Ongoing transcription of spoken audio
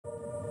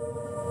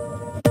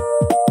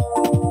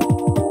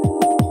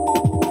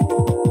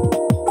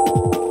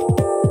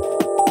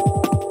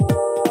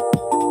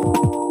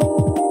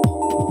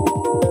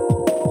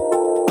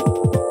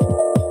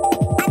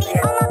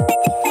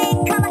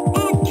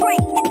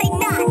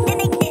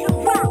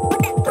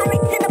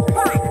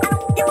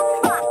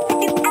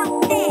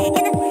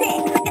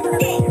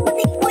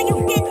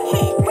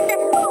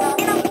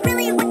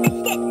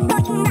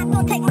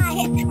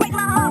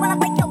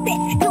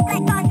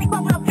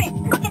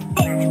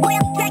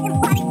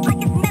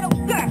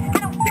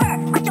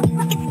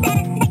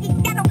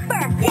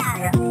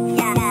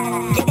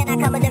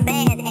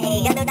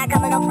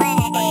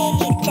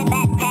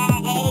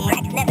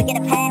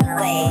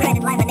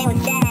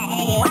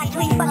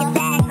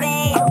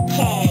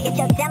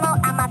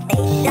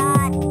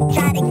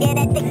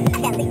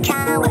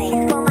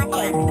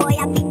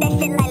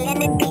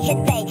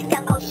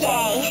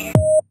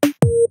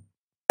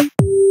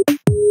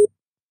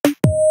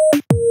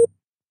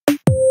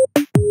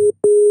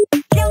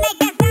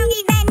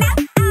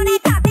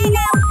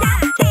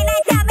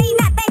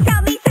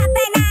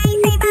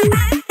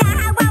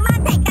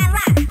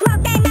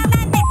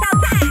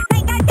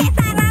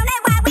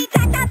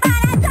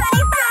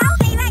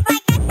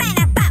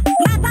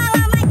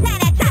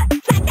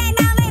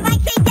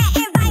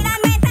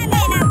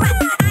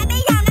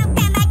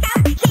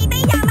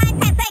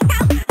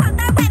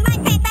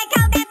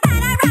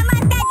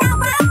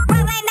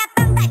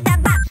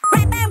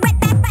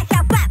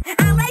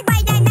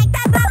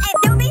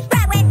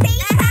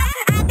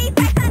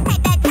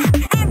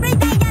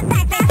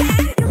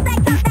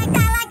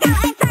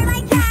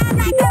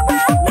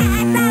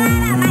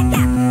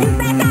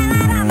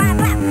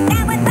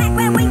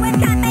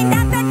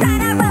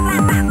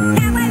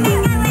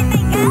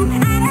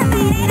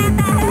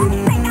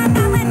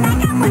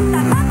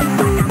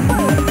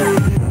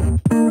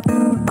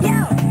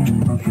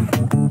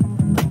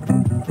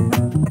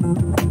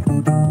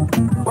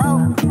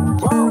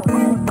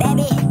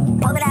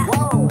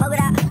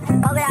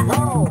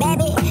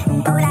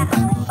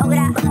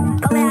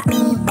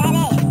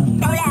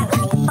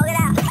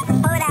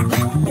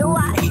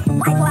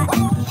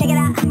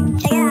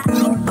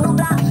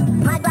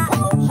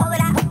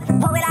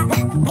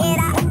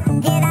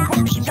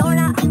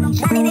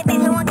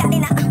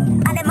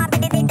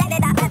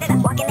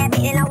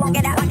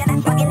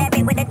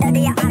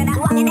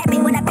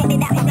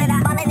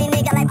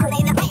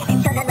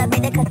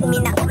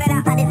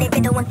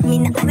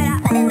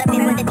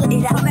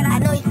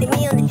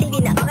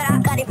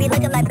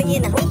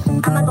in the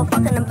hoop. I'ma go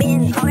fuck in the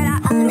bin. Talk it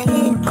out, up in the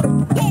head.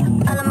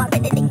 Yeah, all of my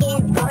bitches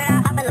again. Talk it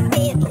out, up in the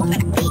bed.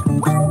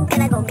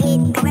 Can I go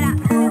get? Talk it out.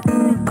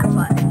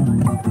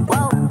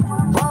 Whoa,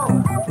 whoa,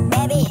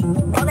 baby.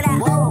 Talk it out.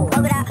 Whoa,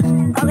 talk it out.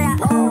 Talk it out.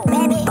 Whoa,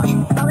 baby.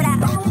 Talk it out.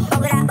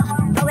 Talk it out.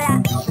 Talk it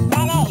out.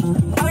 Daddy.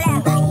 Talk it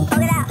out.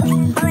 Talk it out.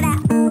 Talk it out.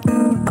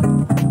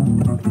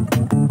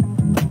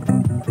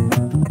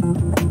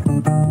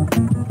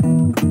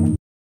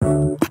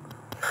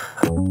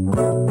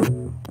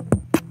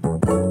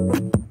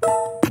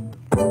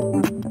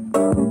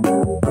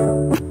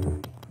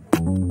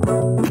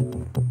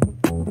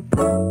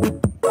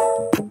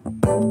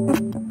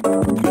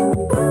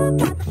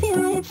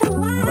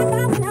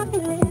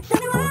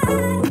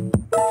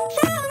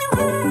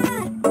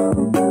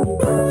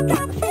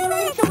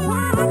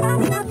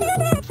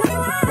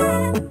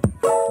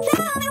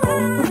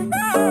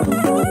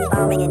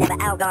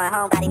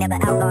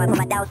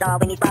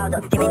 When he's balled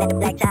up, staring at the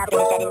black top,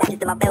 finish that latches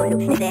to my belt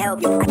loop. Is to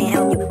help you? I can't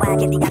help you. Why I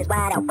can't see God is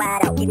wide out,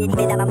 wide out. Keep it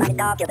even down my mind is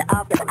off, the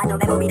off. I know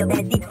memory, the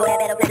Tennessee, go ahead,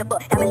 better play the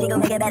book. Time machine gon'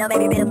 make it better,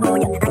 baby, better for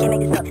ya. I can't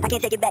make this up, I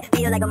can't take it back.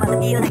 Feel like a mother,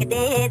 feel like a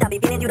dead. I'll be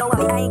feeling you don't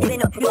want me, I ain't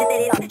giving up. You should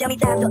set it off, tell me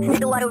time to let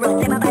the water run,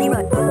 let my body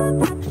run.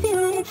 I'm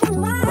feeling so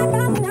wild,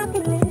 I'm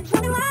feeling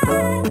so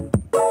wild.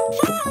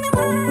 Tell me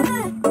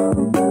why.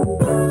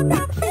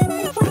 I'm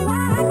feeling so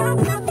wild, I'm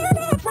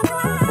feeling so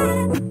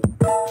wild.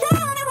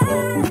 Tell me why.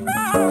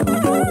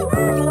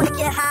 You wanna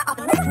get high off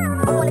the lip?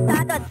 I wanna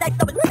die, the sex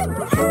over lip.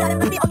 Gotta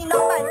pussy, only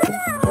know my lip.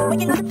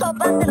 Waking on the top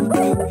bus in the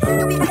foot.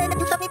 You be trying to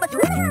do something, but you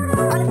rich.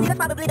 Honestly, that's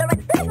probably the right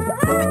decision.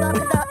 Bring up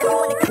if you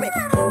wanna get rich.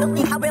 You'll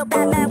see how real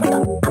bad man wake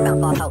up. I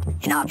found false hope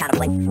in all kind of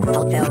places.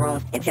 Hotel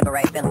rooms and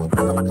temporary feelings. I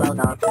put my clothes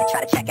on and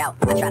try to check out.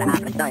 I try to hide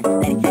from the sun,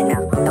 let it set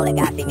now. Don't let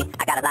God see me.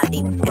 I got a lot of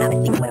demons, and I've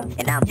been sleeping with them.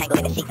 And now I'm tangled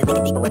in the sheets and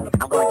digging deeper with them.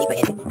 I'm going deeper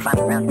in it. Find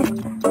me around it.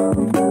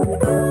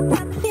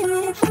 I'm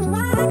feeling so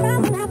wild,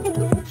 I'm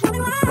feeling so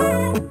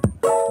wild.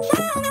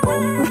 Tell me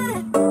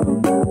why.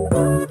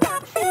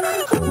 I'm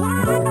feeling so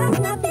wild, I'm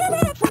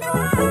feeling so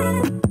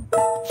wild.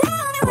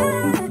 Tell me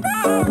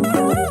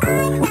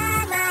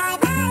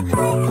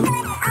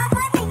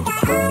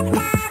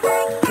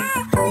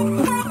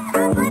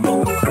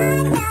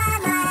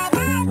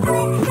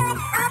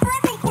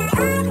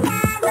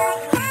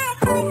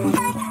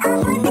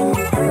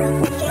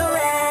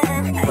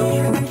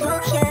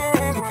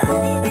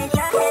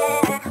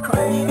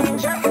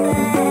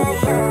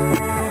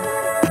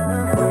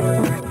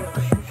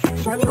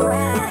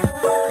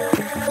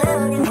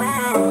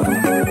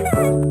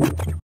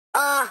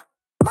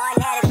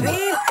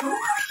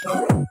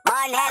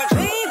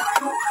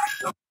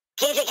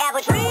Kendrick have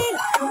a dream.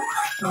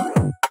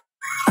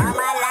 All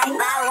my life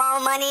I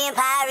want money and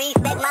power,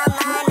 respect my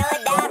mind, or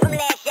die from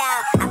last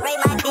y'all. I pray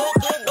my dick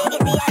get big as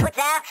the Eiffel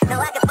Tower, so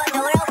I can fuck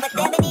the world for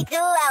 72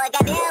 hours.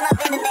 Goddamn,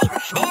 I'm in the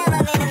matrix. Damn,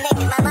 I'm in the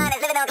matrix. My mind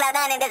is living on cloud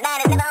 9 and this 9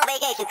 is living on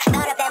vacation.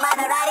 Start up that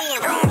Maserati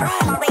and boom,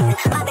 boom, I'm racing.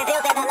 Popping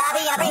pills in the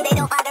lobby, I pray they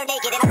don't find her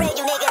naked. And I pray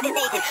you niggas is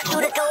Satan.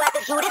 Shooters go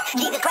after shooters.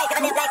 Jesus Christ, if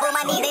I live life on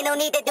my knees, ain't no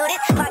need to do this.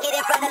 Park it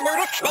in front of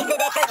looters. They say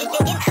that church is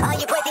chicken. All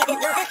you pussies is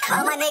losers.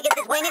 All my niggas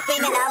is winning,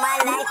 screaming all my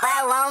life.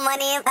 I want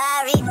money and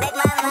power, respect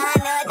my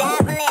mind, or die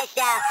from last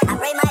y'all. I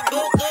pray my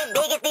dick get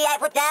big as the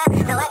Eiffel Tower,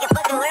 so I can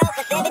fuck the world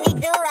for 72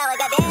 hours.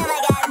 Goddamn, I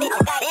got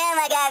bitches. Damn,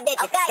 I got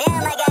bitches.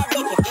 Damn, I got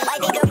bitches.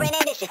 Wifey, girlfriend,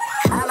 and dishes.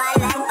 All my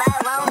life I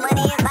want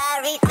money and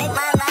power, respect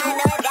my mind,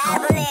 or die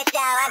from last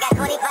y'all. I got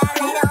 25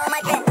 lighter on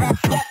my dresser.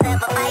 Yes, sir,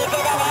 for fire to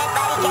the head,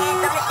 body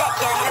cast on the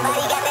stretcher.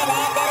 Everybody got that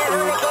ass that a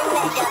ruler can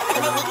measure.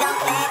 It'll make me come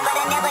fast, but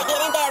I never get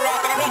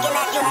embarrassed. And I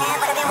recognize you have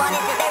what I've been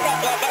wanting since the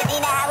record. Gotta see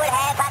now how it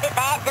had, pop it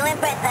fast to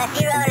impress her.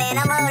 She rolling,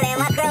 I'm holding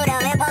my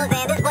scrotum and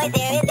posing. This voice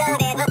here is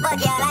golden, so fuck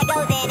y'all, I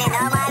goes in. And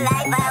all my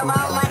life I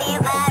want money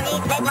and power,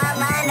 respect my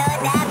mind, or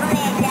die from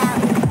last y'all.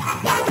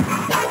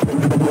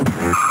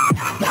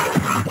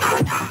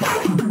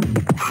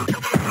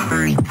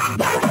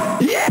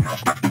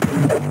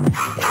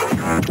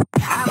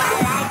 All my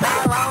life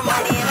I want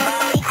money and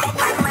power, respect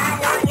my mind,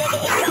 or nigga,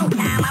 it's go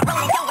time. I'm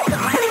rolling over the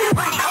grind and I'm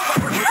running over.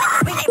 I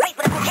bring that race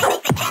for the bouquet, they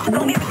say you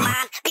gon' marry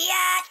mine.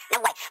 Biatch, no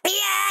way,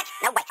 biatch,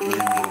 no way.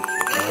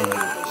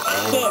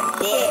 Shit.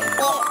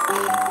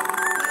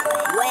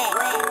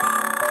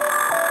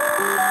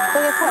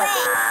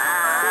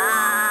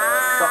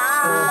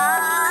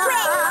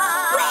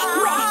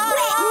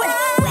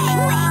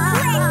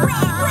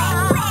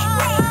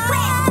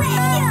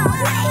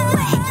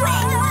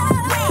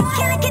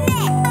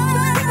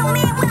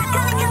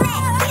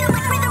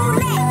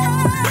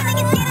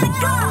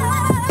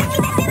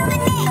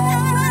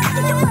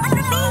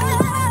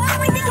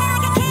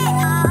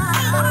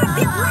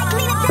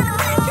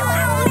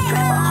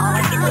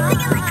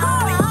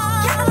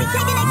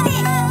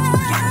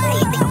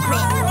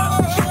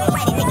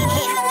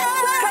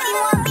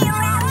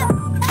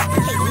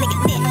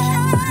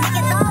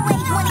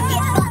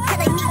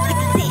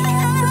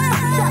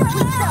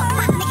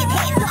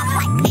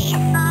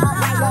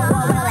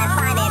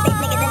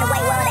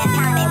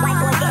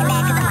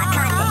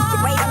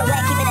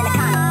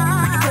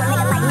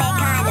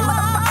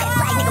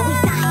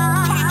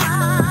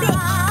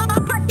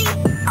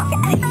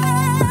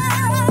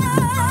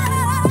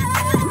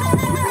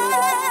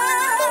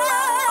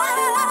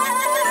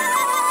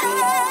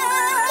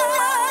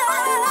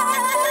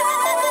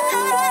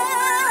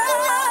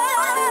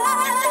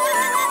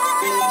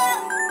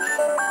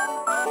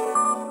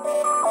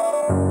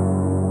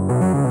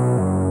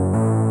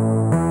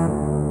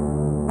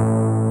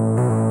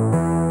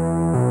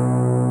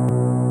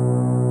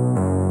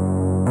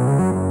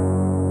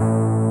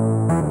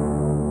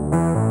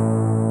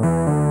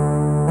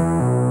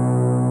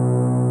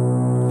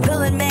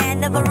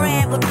 Never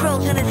ran with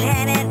krills in his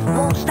hand and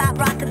won't stop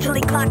rocking till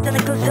he clocked in a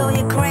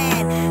gazzillion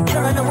grand.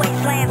 Killing the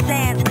wasteland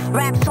sands,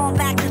 raps on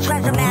back to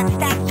treasure map,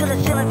 stacks to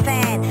the ceiling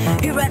fan.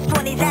 He rests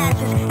on these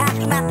ashes, ask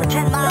him after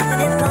 10 miles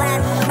and his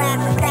glasses, smash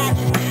his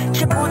stashes.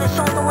 Chip on his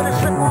shoulder with a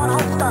slip-on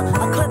holster,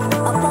 a clip,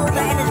 a folder,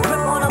 and his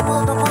grip on a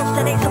boulder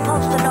bolster. They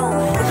supposed to know,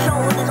 his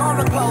show with his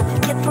aura glow.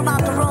 Get from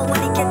out the road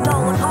when he get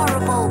dough was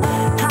horrible.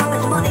 Time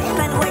is money,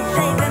 spend, wait,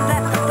 save,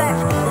 invest, the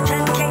best. The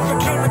 10 case of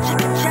came with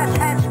chicken chest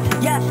heads.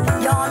 Yes,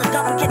 y'all is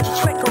up and get your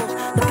trickles.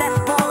 The best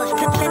ballers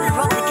pitch in and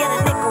rub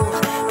together nickels.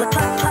 But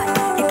tut,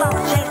 he about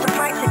to change the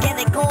price again.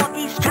 They go up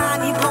each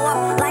time he blow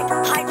up like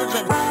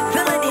hydrogen.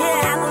 Villain here,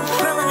 have him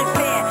thrilling in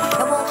fear.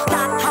 It won't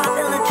stop, top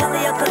ill until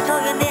he a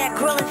gazillionaire.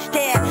 Grill and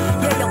stare.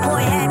 Yeah, your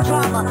boy had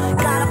drama.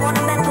 Got him on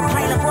the mental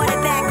plane, avoided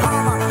bad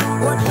karma.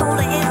 One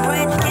solar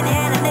inbred,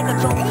 skinhead, a nigga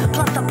joke.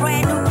 Plus a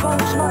brand new chrome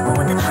smoker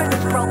with the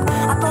triggers broke.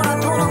 I thought I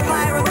told him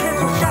fire and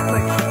kids were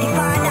separate. He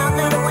find out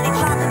later when he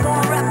tried to go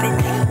and rep it.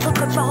 Took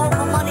a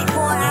Jehovah money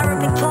for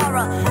Arabic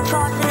Torah.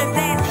 Charged in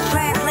advance,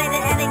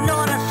 translated and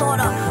ignored us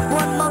order.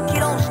 One monkey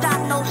don't stop,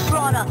 no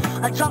slaughter.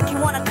 A junkie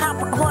want a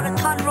cop a quarter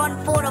ton, run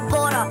for the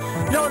border.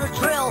 Know the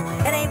drill,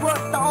 it ain't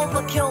worth the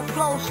overkill.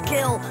 Flow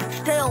skill,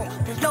 still,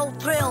 there's no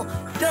thrill.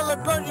 Fill a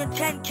billion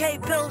 10K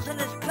bills in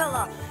this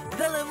pillar.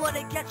 Villain when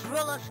it gets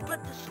realer, split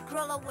the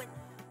skrilla with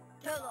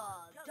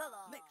Dilla.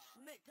 Mix.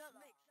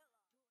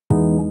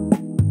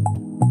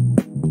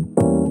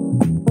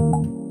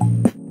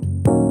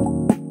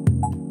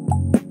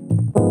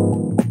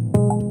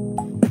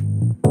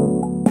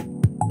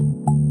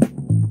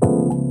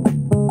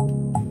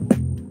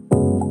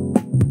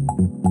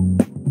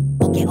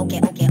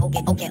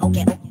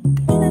 Okay.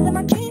 Feelings in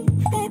my dream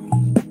step.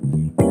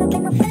 We look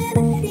like my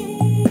fantasy.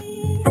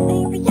 I say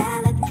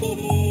reality.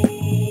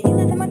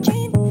 Feelings in my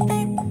dream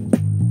step.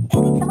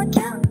 Anytime I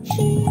count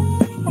sheep.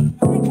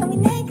 Anytime we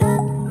make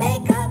up.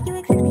 You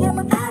exist me on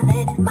my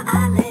eyelid.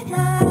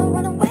 I don't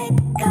wanna wake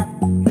up.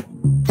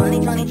 20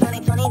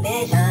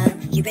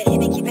 vision. Keep it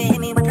hit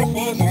me with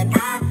precision. I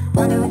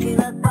wonder if you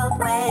look both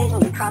ways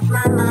when you cross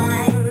my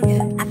mind.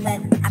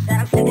 I said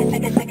I'm sick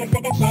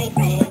of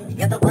chasing.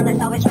 You're the one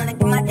that's always running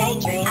through my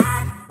daydream.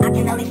 I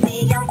can only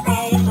see your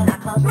face when I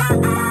close my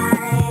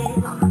eyes.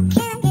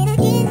 Can I get a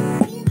kiss?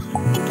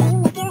 And can you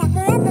make it last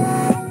forever?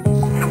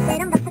 I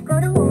said I'm about to go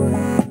to war.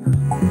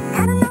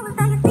 I don't know if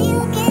I can see you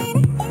again.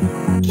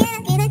 Can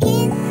I get a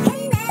kiss?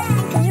 And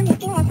can you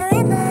make it last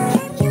forever? I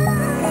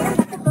said I'm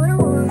about to go to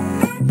war. I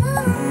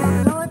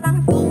don't know if I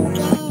can see you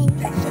again.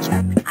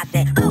 I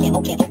said, okay,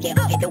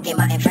 don't get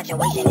my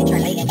infatuation and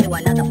translate into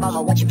another form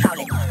of what you call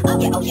it.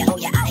 Oh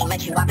yeah, I ain't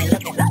met you, I've been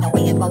looking, stopped and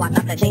waiting for I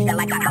stop to chasing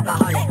like an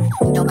alcoholic.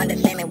 Don't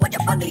understand me, what the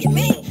fuck do you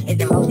mean? Is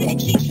the most in the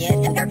cheeks, yes,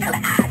 them dirt color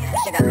eyes.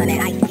 Sugar, honey,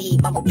 iced tea,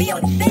 bumblebee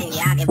on the scene.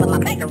 Yeah, I can put my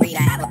bakery to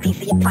have a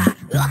piece of your pie.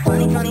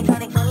 20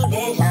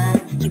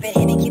 vision, keep it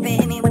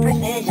hit me with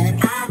precision.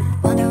 I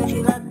wonder if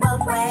you look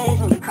both ways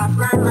when you cross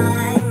my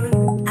mind.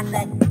 I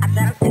said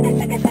I'm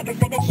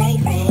sick of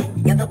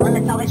chasing. You're the one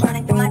that's always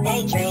running through my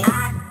daydream.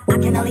 I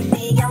can only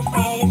see your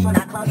face when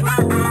I close my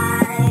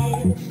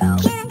eyes. So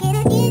can I get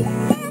a kiss?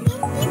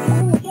 Can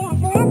you make it last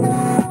forever?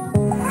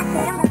 I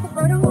said I'm about to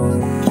go to war.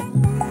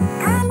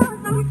 I don't know if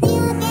I'm gonna see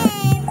you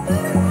again.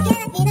 Can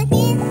I get a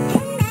kiss?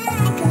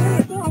 And can you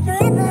make it last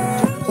forever? I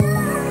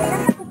said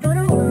I'm about to go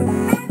to war.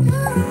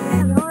 I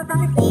don't know if I'm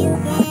gonna see you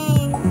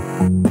again.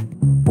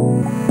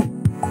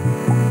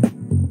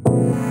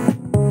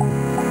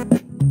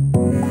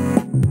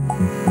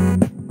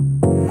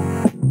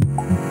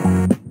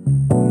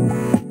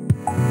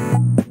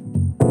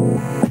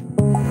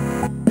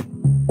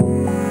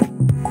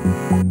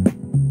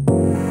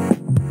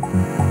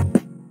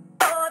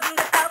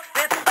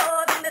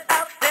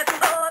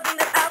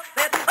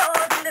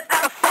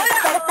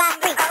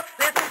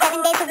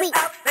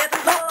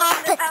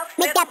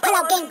 Make that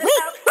pull-out game weak.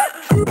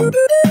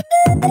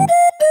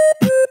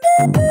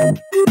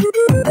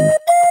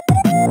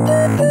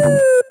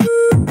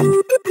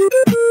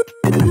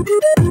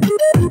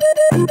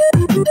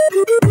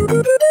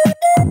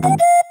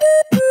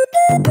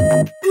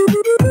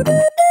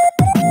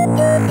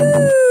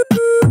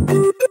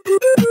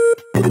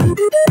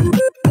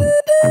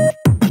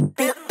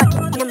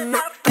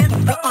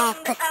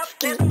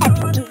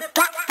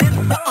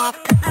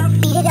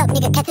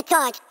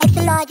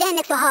 Extra large and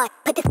extra hard.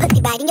 Put this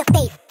pussy right in your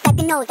face. Swipe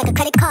your nose like a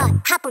credit card.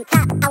 Hop on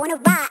top, I wanna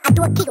ride. I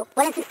do a giggle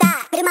while it's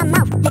inside. Spit in my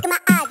mouth, look in my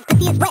eyes.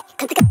 Pussy is wet,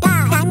 come take a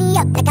dive. Tie me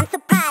up like I'm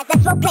surprised.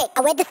 Let's roleplay.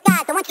 I wear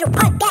disguise. I want you to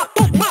park that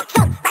Big Mac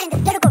truck right in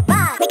this little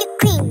garage. Make it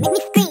clean, make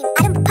me scream.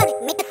 I don't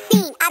public, make the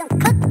scene. I don't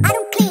cook, I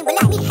don't clean. But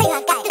let me show you how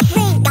I got this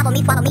ring. Gobble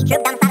me, swallow me,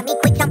 drip down inside of me.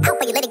 Quick jump out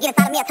for you, let it get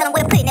inside of me. I tell them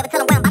where to put it, never tell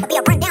them where I'm about to be.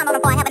 I run down on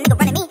them before I have a nigga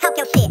running me. Help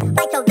your shit,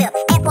 bite your lip.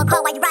 Ask for a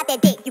call while you ride that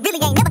dick. You really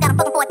ain't never got him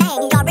fucking for a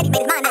thing. He already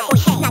made his mind up.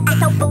 Not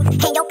ISO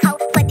boots, hang your coat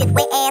for this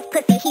wet ass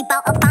pussy. He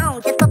bought a phone.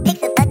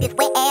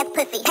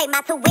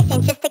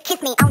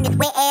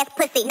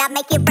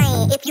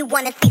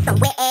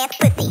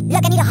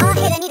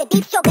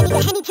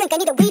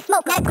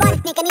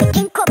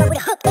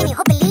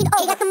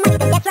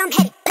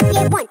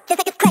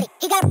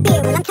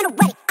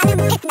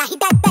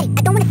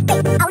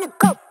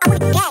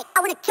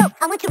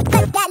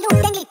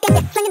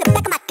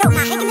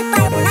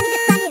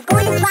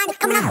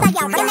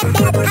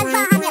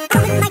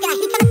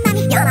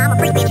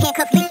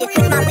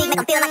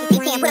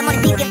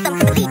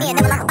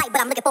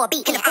 for a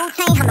beat. In the food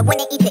chain, I'm the one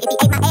that eats it. If he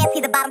ate my ass,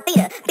 he's a bottom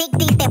feeder. Big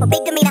D stand for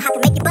big demeanor. I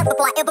can make you bust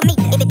before I ever meet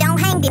you. If it don't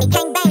hang, then he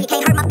can't bang. You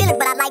can't hurt my feelings,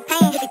 but I like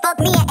pain. If he fuck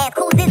me and ask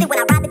who's is it when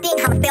I ride the dick,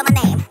 I'ma spell my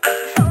name.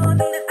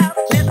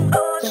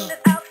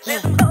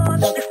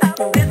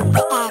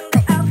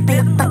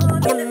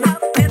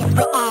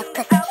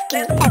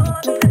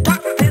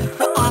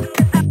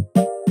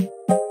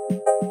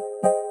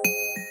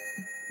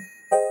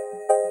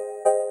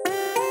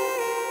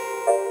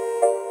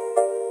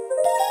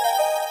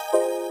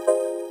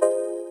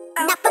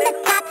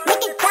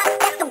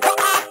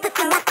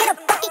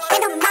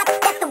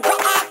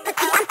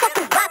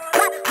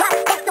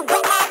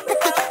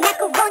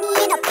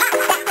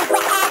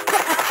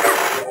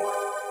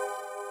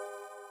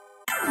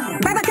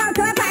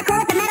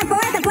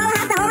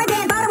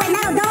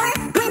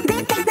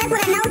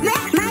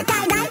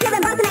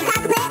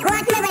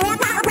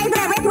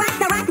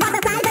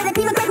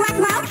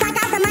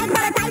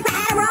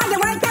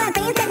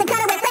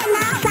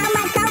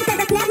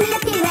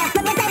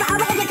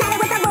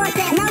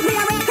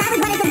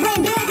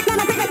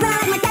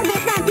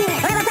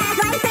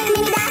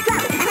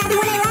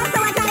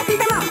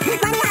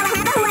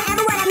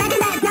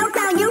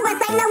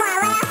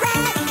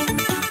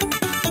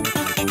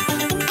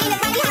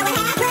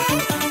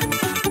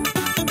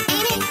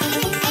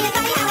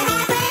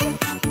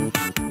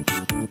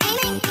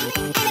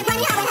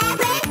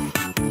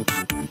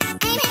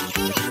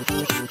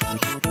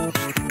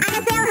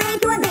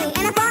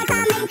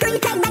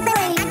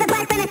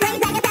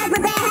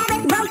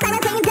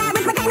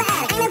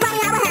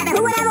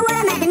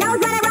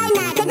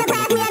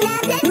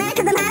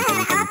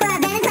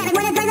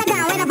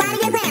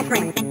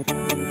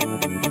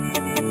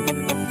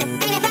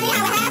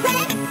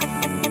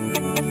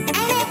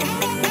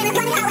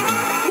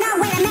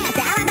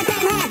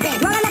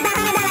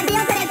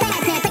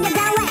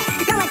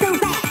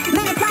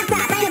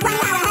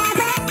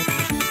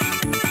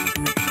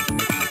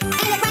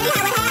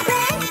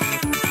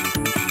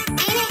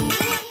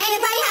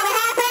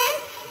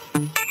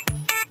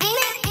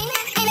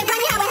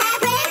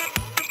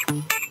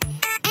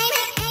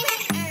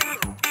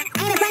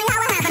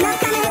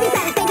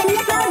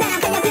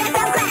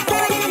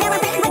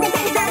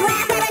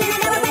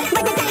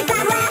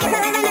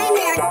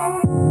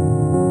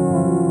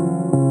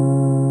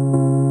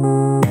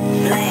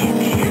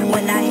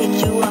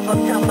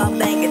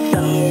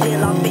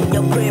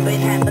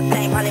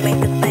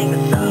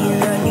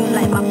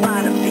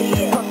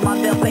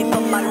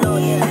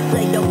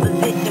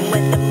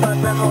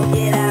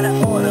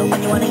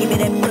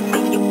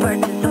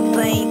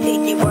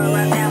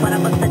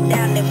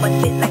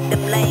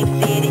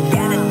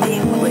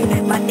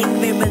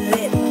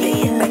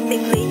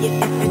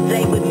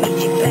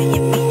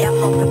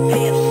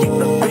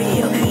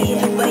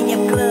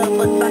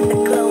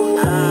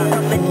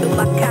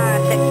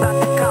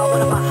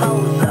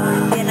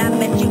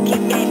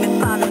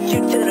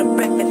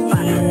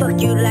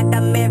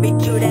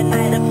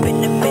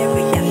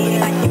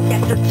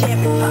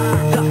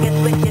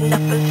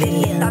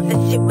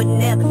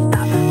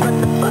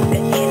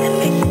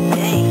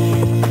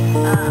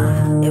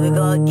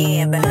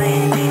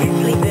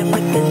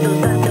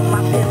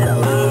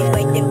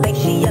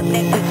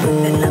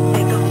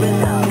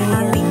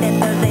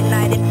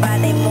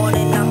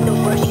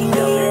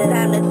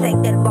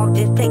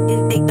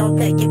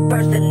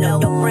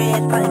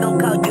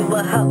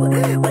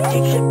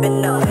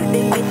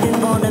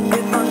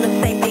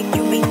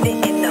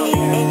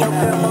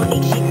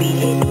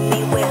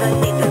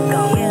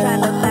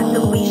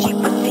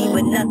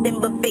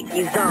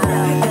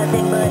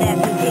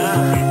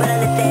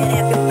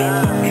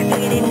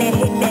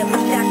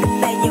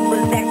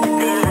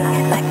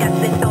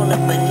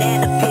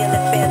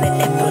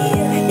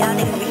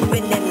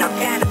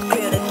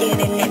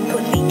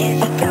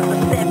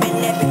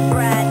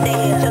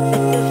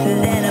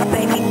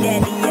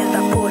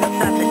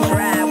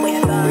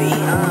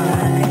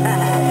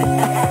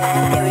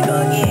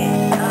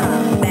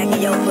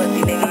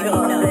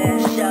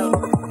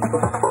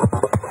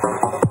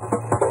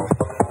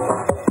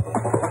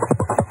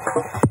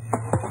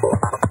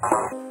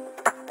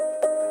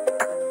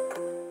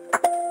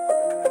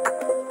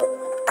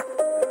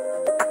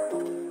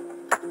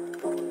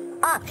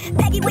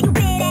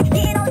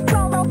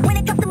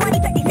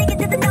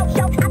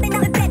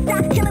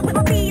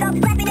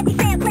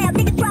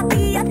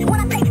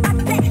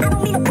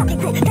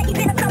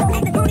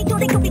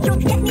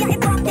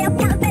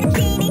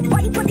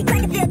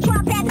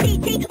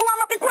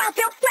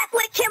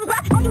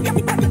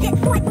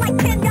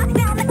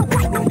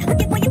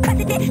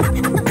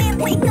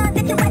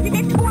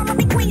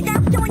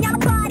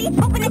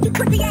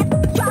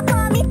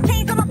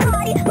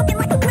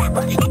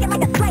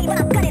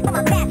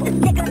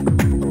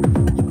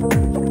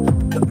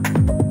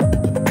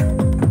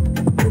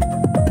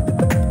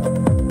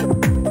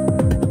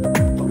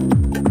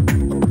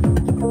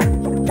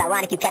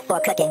 ironic you catch for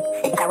cooking.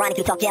 It's ironic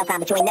you talk jail time,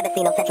 but you ain't never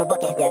seen no central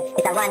booking. Yeah.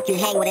 It's ironic you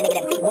hang with a nigga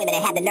that beat women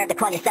and had the nerve to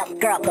call yourself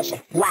girl pusher.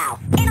 Wow.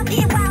 And I'm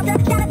getting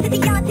wilder. Shout out to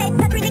Beyonce.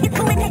 Got 3 niggas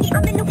cool and Peggy.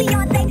 I'm the new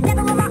Beyonce.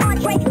 Never on my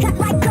entree. Cut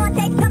like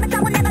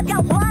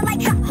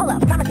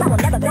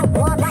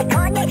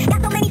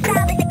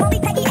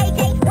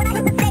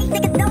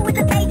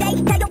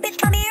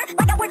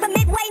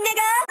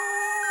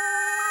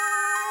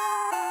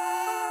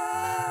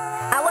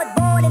was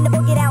born in the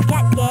boogie down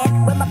cat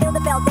scan, when my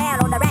building fell down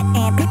on the rat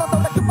and people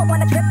sold the super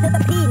on a trip to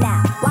the P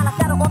now. While I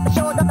settle off the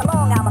shores of the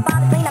Long Island, my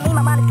father's clean, I mean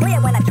my mind is clear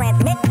when I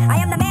transmit. I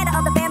am the man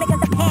of the family cause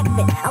the pants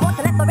fit. I want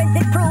to let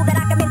forensics prove that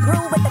I can mince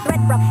through with the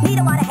threat from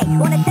neither want to hate.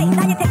 Wanna say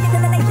salutation to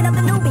the nation of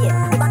the Nubians.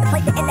 We about to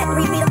place it in that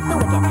 3 feet of stew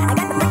again. I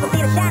got the frequency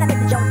to shine up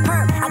Mr. Jones'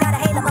 perm. I got a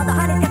hail of other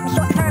hundreds, got the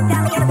short term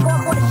tally and a score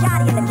for the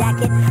shotty in the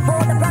jacket. For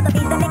the brother,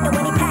 he's the nigga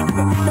when he packs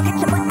it. So get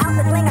your butt out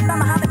the sling, I saw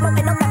Muhammad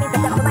smoking notes, that means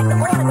the devil like the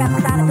autograph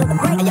sign until the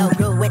break. Yo,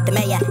 grew with the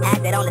mayor, as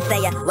it on the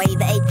sayer, weighs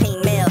the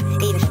 18 mil,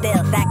 even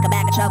still, stack a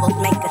bag of troubles,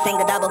 make a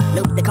single double,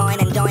 loop the coin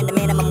and join the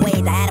minimum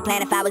wage. I had a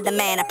plan if I was the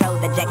man, I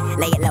project,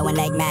 lay it low and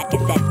leg mad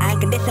cassette. I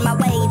uncondition my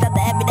ways of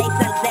the everyday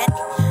sunset,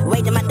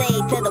 waging my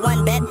days to the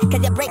one bet,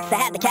 cause your breaks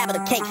I had the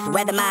capital case,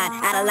 weather mine,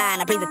 out of line,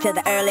 I breathe it to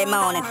the early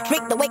morning,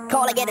 freak the wake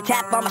call, I get a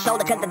tap on my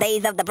shoulder cause the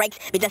days of the breaks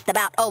be just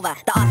about over,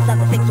 the odds of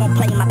the 6 won't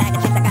play in my bag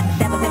of chips, I got the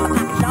 7s in my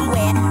pocket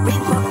somewhere,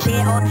 reach for the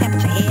chair or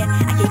temperature here,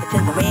 I keep it to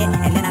the red,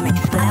 and then I'm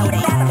exploding.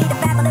 I be the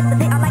fabulous, the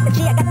I like the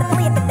G, I got the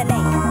 3 up in the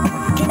name,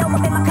 Kino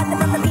up in my cousin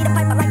from the Peter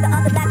Piper like the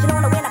others latching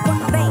on to win, I cross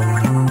the vein,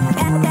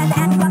 pass it down to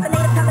happy, rock the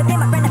native tongue again,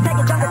 my friend I tell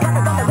you jungle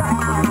brothers on the run,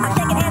 I'm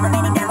shaking hands with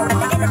many devils in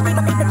the industry,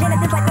 believe the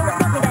genesis like the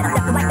me that I'm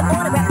definitely like the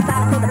autograph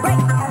sign until the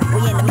break.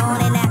 We in the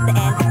morning after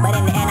end, but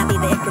in the end I'll be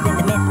the it cause in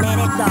the midst, man,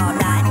 it's all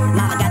right.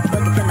 Mama got the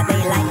book until my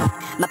daylight.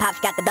 My pops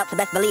got the belt, so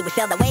best believe we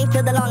sail the wave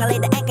to the long. I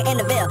laid the anchor in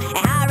the ville,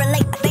 and how I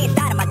relate, I stay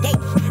inside of my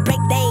gates.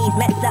 Break days,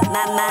 mess up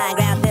my mind,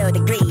 ground 0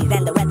 degrees,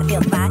 and the weather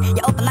feels fine.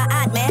 You open my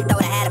eyes, man,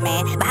 thought I had a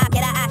man, but how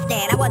could I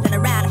stand? I wasn't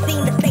around. I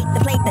seen the states, I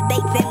played the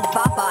dates in the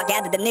far,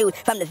 gathered the news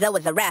from the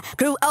Zoas around.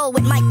 Grew old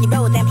with Mikey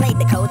Rose and played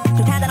the coast.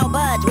 Sometimes I don't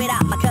budge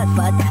without my cuz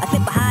buzz. A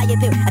sip of how you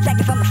do, I check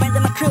it from my friends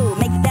and my crew,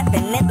 makes it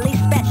definitely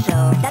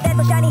special. Now there's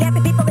some shiny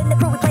happy people in the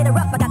crew, we play the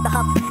rough, I got the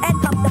huff and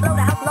puff, the blow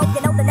the house low,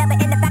 you know the never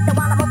end. The fact that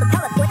while I'm on the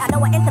telescope, I know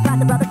I enterprise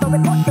the brothers, so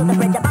report to the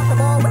bridge. I bounce the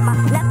ball with my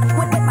left, a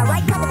squid with my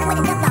right, cover the swing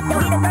and just up. Yo,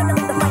 he deserves to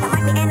lose the fight, I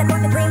might be in a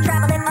torture dream,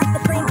 traveling up the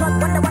stream, cause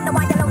wonder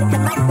why you're lonely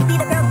tonight. See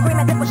the girls scream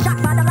as if we're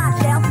shocked by the live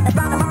shell. Let's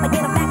round them up and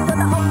get them back to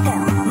the hotel.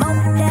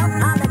 Motel,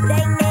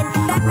 holiday, in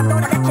fact, I'm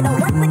gonna let you know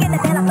once again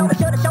that I told to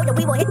show you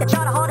we will hit the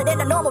charter harder than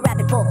the normal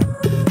rapping pull.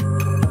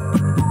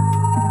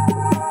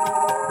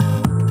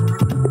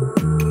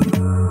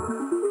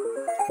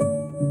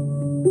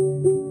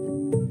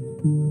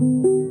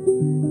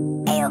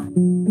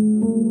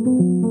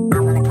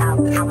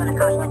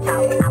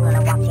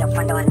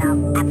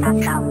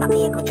 My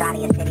vehicle drive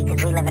to your city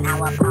cause we live in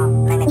our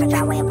palm. Manage your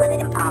driveway and put it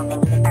in palm. Then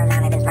you just turn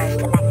on this verse.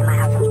 Get back to my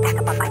house and we pack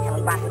up our bikes and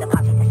we rock through the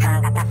parks with the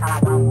sun. Got that's all I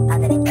want.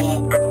 Other than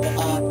bed, I can get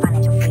in.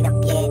 Financial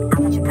freedom, yeah. I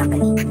want your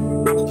company.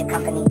 I need your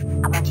company.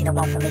 I want you to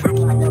want for me. I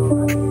can maneuver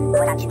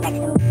without you next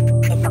to me.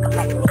 It's so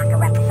complex to me. I can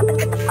wrap this up and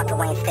get the fuck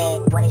away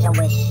instead. What is your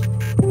wish?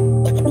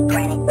 It can be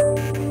granted.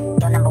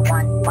 You're number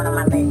one on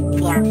my list.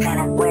 Deion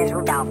Santa, where's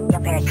Rudolph?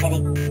 You're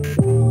parasitic.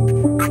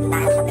 I do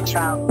not have some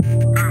control.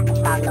 I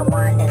install no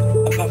wonder.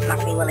 Is this my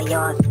free will or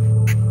yours?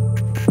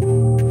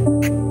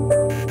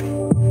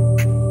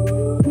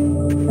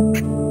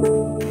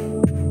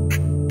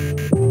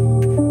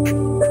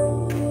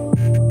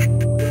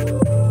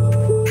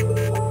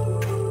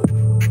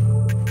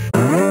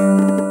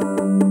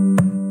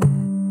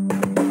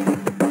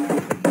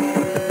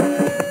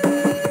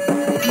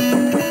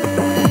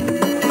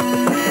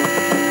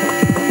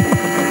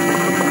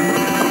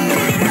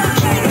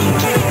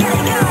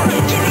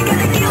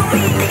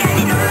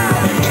 Give me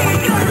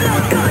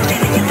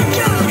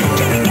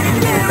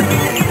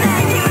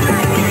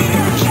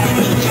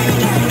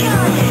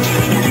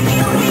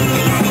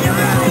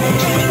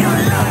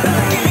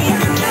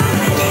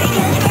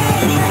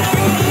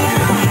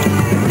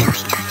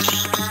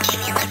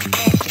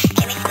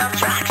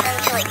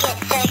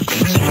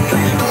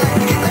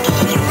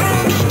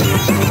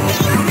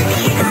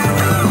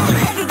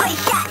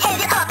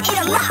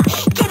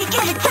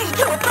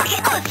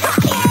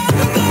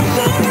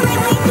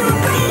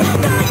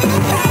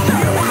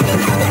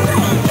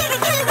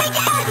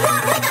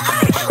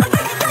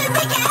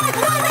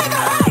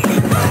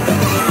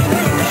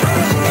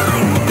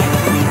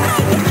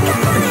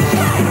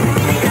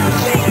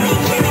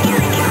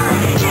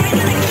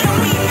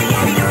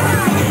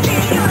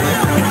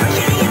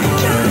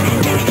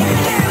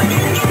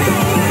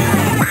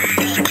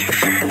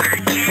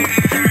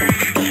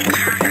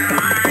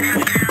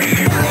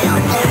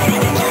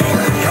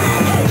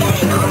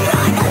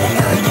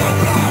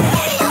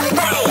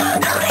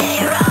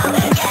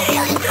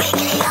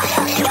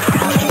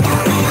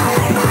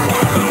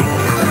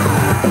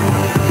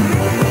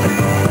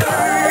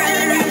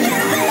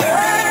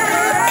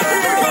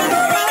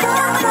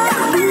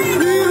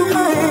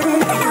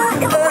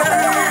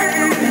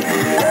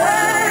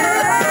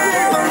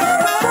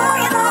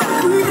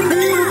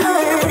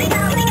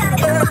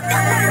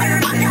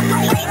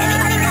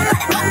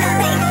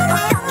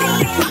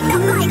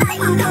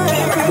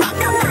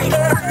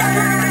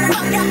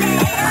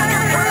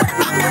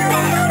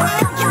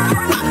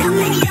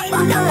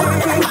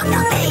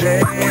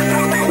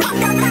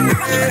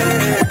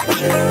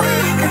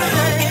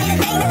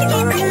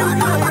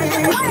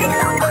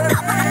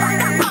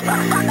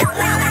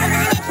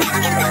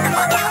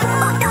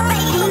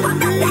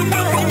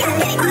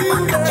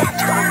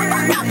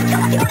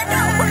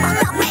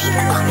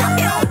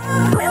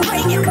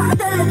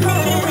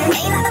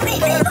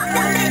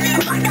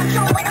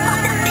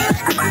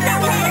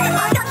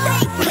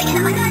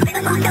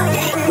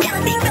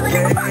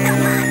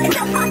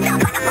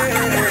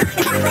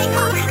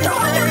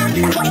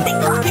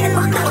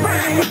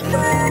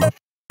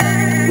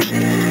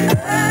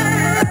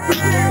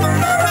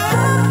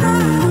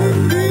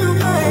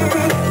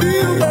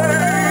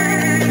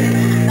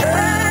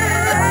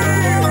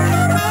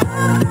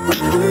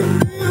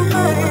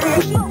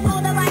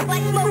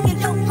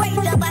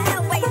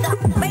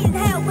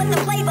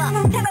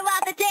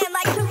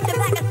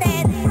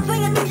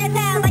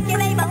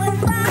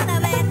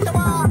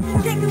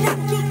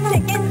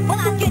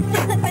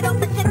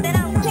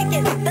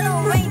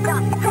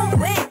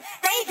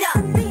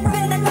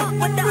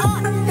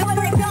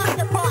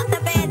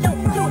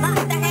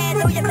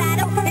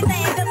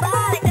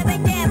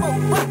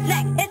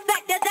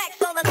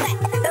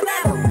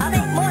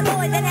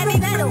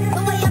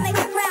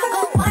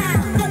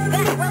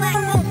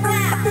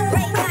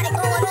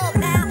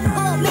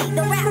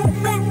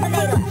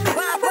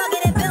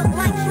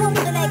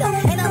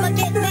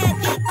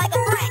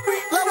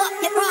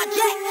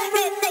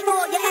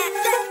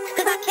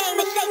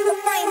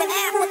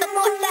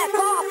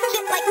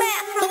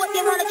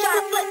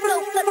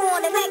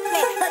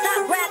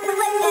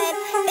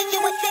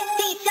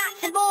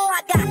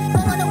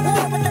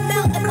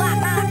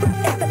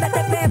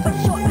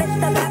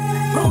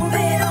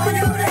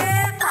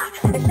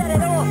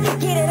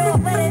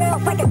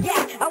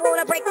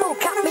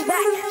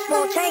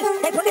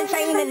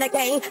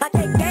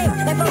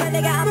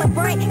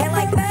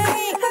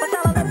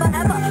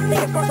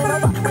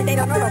they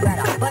don't know no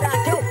better, but I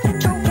do.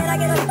 True, can I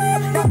get a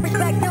no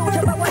respect due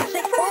to my 1-6?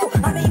 Ooh,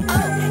 I mean,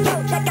 oh, yo,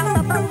 check out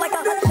the flow like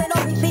a Hudson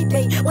on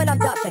BCP when I'm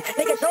dusting.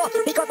 Niggas off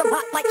because I'm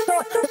hot like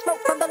sauce. The smoke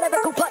from the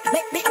lyrical butt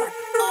make me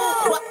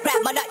ooh, up,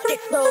 grab my nut,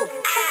 get smooth.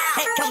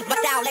 Here comes my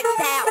style, let's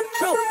style.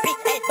 True, beat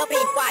and the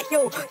beat, why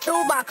you? To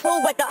my crew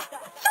with the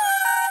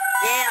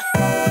yeah.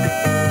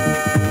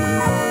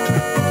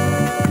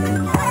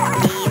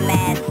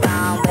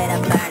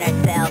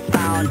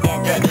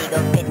 Desert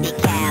Eagle 50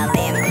 cal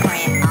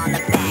imprint on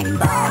the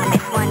backbone.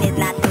 This one is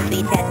not to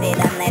be tested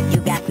unless you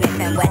got Smith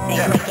 & Wesson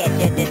quick at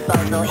your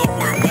disposal. If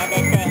not,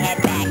 better to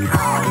head back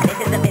home. This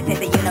is a business,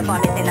 a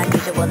uniform isn't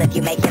unusual if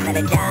you make killing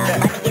a job.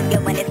 Money is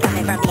good when it's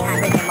coming from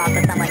behind prison walls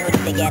for someone who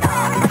needs to get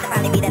off. Must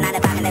probably be the 9 to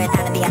 5 and there is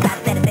time to be outside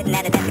instead of sitting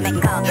at a desk and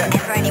making calls.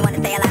 And for anyone to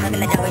stay alive up in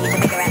the jungle, you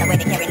should figure out a way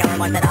to carry no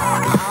remorse at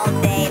all. All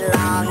day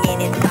long it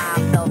is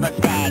bombs over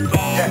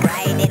Baghdad,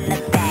 right in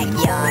the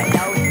backyard.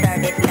 No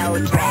service, no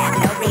draft,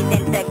 no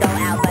reason to go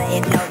out, but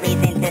it's no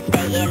reason to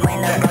stay in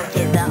when the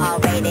roaches are all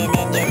raiding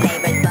and your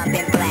neighbors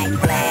bumping black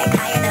flag.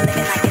 Tired of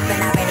living like this, but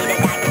not ready to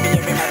die because he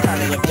isn't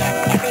notorious yet.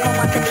 Everyone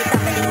wants to be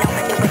somebody known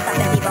for doing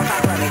something people call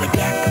glorious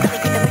yet. So we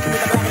keep the pushing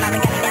through the blood and all the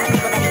gunning down the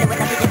people that he knew with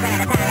nothing just ran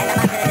out of time. And the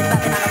monster that is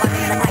bumping on the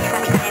walking in the target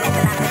probably saying it's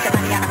anonymous to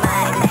money on the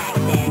mind. It's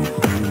action.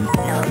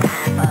 No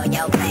time for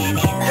your plan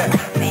in the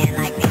lifespan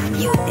like this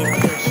youth is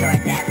too short.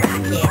 That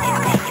rocket is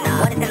taking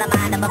off. What is in the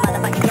mind of a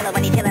motherfucking killer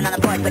when he's chilling on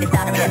the porch with his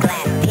daughter in his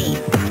last piece?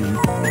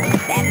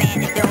 That man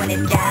just doing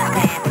his job,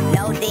 man.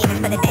 No demons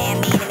for the damn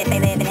meeting. If they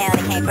live in hell,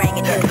 they can't bring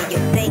it to you,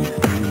 see?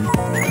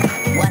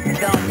 What's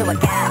going to a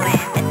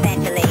godland,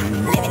 essentially?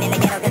 Living in the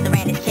ghetto because the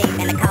rent is cheap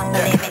and the cost of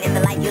living is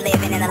the life you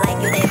live in, and the life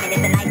you live in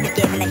is the nicest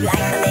given that you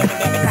isolate, and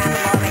then the crime for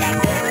more of that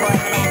good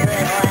poison, that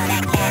good oil,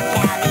 that cat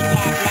cow, need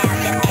cash now,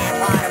 just add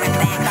water and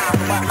back off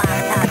of what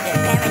mama taught you.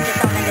 Parents just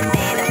don't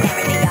understand,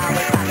 apparently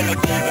always talking to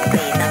Jesus,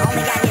 please. The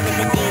only God given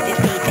to Jesus,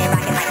 peace, they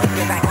rockin' like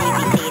hipsters rock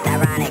GZTs,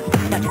 ironic.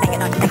 Don't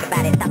you think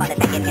about it, stop all the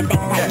thinking and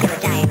think how you kill a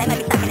giant. They might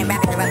be sucking and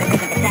rapping the rubber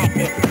prison for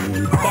taxes.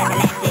 Death and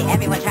that shit,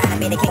 everyone trying to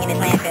be the king in this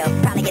landfill.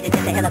 Probably get it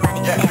just a hill about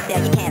it, you stand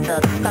still, you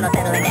canceled. Gonna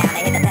settling down,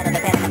 they hit the pedal,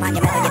 depending upon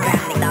your metal, you're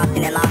drowning,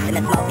 exhaustion and lost in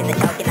the smoke, is the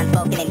choking,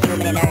 unspoken,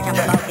 inhuman and urge,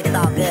 unprovoked, it's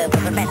all good. But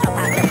professional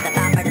pop service, the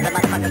thought murders a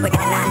motherfucker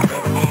quicker than not.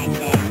 This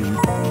action,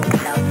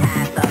 no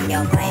time for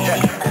your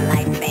plan in the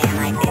lifespan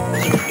like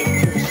this youth is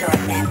too short.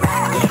 That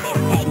rocket is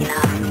taking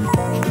off,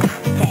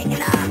 taking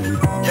off,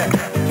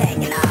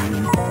 taking off,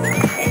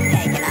 it's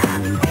taking off.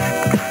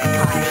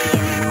 Party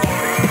in the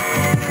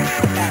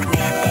sky, the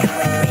mission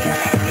was real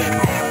as it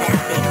turns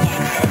out. These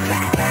gangsters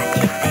ride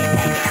rockets, they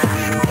taking off,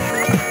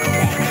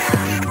 taking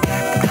off,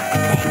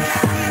 taking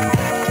off,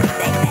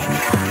 they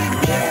taking off.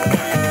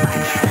 Meet up in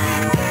the parking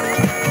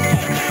lot,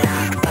 taking off,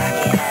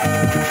 fuck it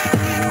up,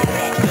 do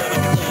that shit again.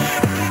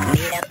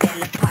 Meet up in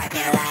the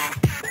parking lot,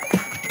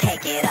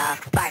 take it off,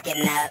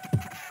 sparking up,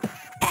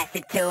 pass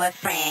it to a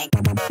friend.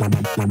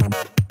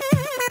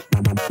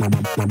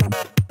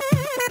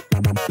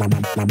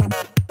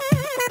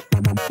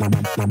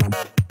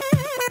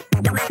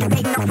 No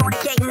masturbating, no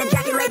fornicating,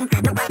 ejaculating.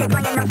 No birthday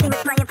playing, no team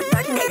is playing for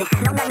certain days.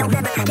 No, not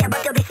November, can't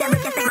bust till December.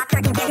 Can't say my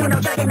turkey, can't do no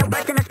jargon, no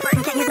burst in a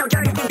spurting. Can't use no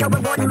jargon, can't go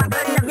rewarding my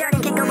burden of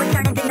yearning. Can't go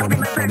returning to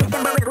November 1st.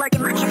 December is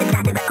lurking, my hand is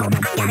tied to the oath.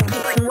 I gotta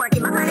keep putting work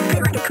in, my mind is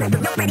clear like a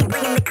crystal. No ready,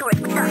 bringing the chorus.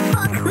 What the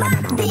fuck, my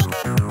dick?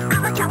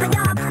 I'ma chop it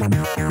up.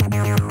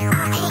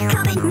 I ain't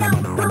coming, no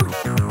boots.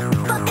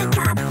 Fuck the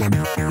cops.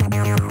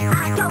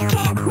 I don't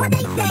care what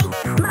they say.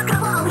 My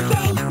girl always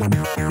say,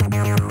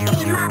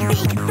 in my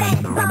big fat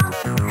balls,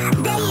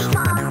 they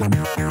evolve.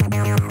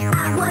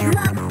 I would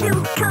love to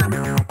come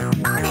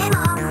on them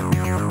all,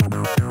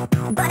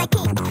 but I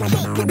can't.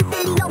 To the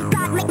silly old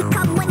God, make me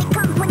come when it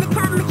comes, when the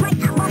time is right.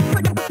 I won't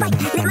put up a fight,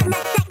 live in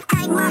that sex,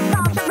 hang my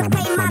balls, I would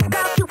pay my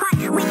girl too hot.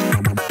 Wish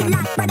I could fucking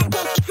lie, but I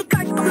can't. It's a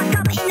curse, put my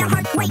cover in the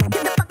heart. Wait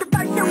till the fucking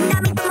first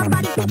tsunami for my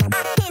body, bitch. I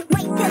can't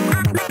wait till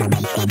I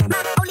masturbate. It's my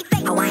only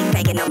fate. Oh, I ain't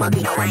faking no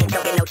monkey, oh, I ain't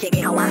choking no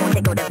chicken. Oh, I won't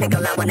tickle the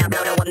pickle up when I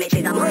blow the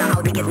emissions. I'm on the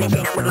whole biggest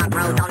mission. I'm with my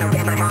bros on the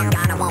river. Oh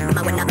God, I won't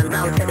blow another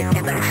load to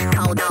December.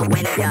 Cold all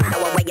winter,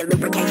 throw away your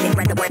lubrication.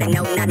 Spread the word and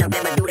no, not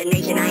November through the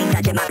nation. I ain't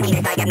touching my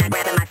penis, I am not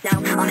grabbing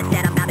myself. On the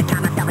set, I'm about to tie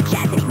myself a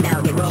chastity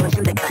belt. Get rolling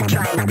through the cut,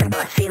 trying not to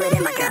bust. Feel it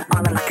in my gut,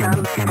 all of my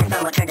cum. And so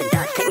I'll turn to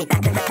dust. Take me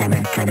back to September,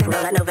 cause it's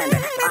roll of November.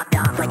 Popped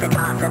off like the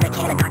toss of a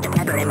can of Dr.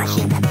 Pepper in my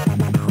sheet.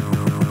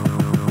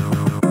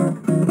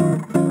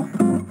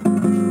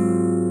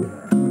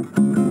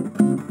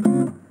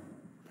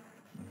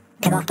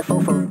 Take off the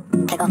foo-foo,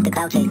 take off the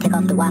cloud chase, take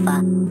off the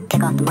Wi-Fi,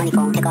 take off the money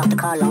phone, take off the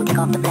car loan, take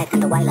off the flex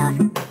and the white loss,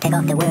 take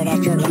off the weird ass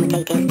drug,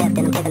 imitate 10 steps,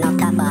 then I'm taking off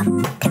top off,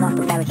 take off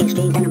the fabricate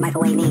streams and the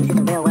microwave memes, it's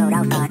the real world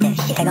outside,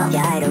 take off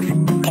your idols,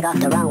 take off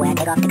the runway,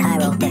 take off the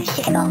Cairo,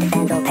 take off the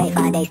Sandro, pay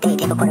 5 days stay,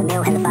 take a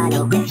 $250,000 hella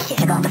final,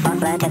 take off the fun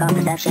flag, take off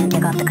perception,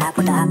 take off the cop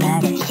with the hot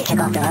pad, take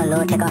off the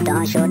allure, take off the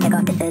unsure, take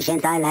off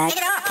decisions I lack,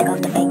 take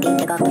off the fake deep,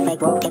 take off the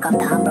fake woke, take off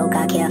the I'm broke,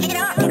 I care,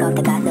 take off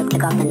the gossip,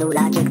 take off the new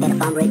logic, that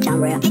if I'm rich,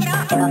 I'm real, take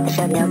off the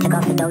Chanel, take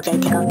off the Dolce,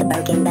 take off the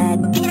Birkin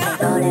bag,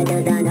 take all that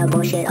designer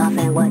bullshit off,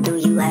 and what do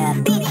you have?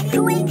 Bitch,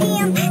 2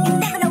 a.m.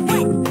 and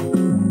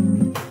 701.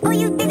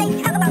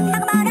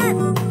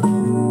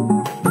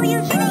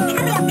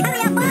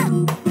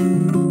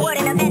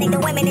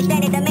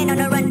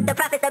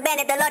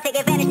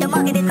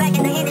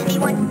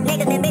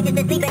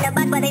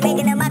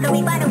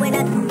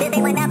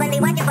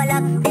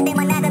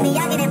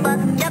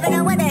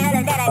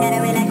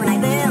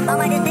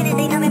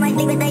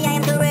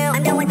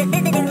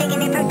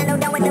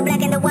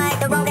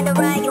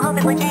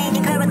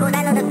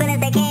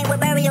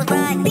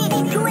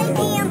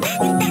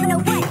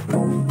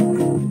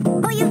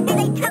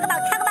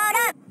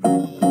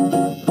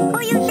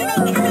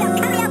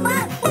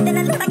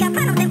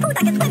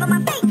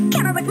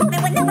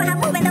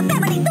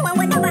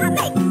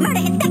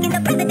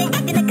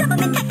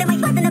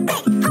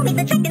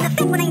 in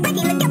effect when I'm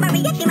breaking. Look at my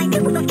reaction, my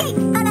pupils don't skate.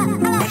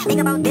 Let's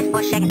think about this for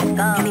a second, let's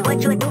go. Tell me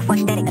what you would do for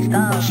static, let's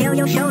go. We share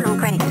your show, no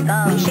credit, let's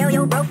go. We share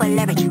your bro for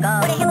leverage, go.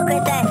 What a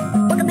hypocrite that.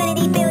 What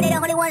community feel they the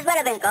only ones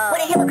relevant, go.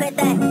 What a hypocrite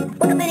that.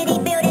 What community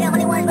feel they the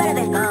only ones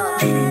relevant, go.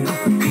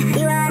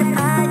 You out of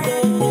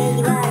pocket, yeah,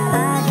 you out of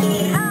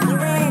pocket. You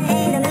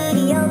entertain the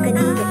mediocre,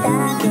 need to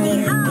stop it.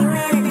 You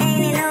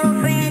entertaining old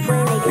friends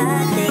when they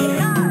toxic.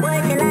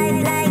 What's your life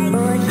like?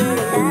 Bullshit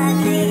is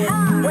toxic.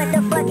 What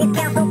the fuck is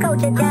council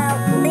culture, dog?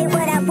 Say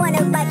what I want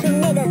about you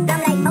niggas, I'm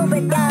like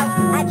overdog.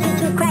 I treat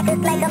you crackers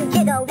like I'm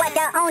jiggle, watch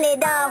out own it,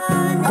 dog.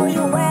 Oh,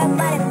 you worry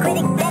about a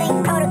critic, that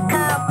ain't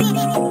protocol,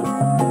 bitch.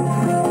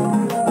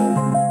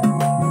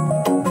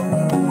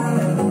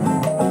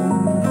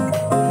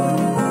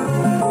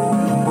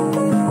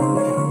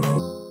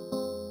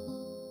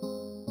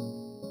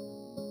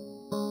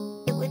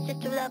 It was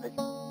just two lovers,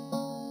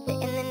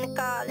 sitting in the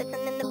car,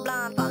 listening to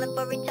Blonde, falling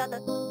for each other.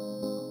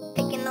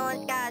 Taking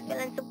on skies,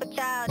 feeling super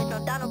childish,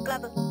 no Donald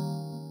Glover.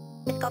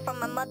 Missed call from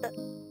my mother,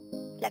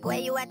 like where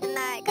you at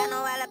tonight, got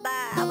no alibi.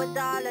 I was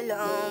all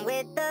alone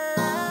with the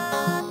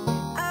love.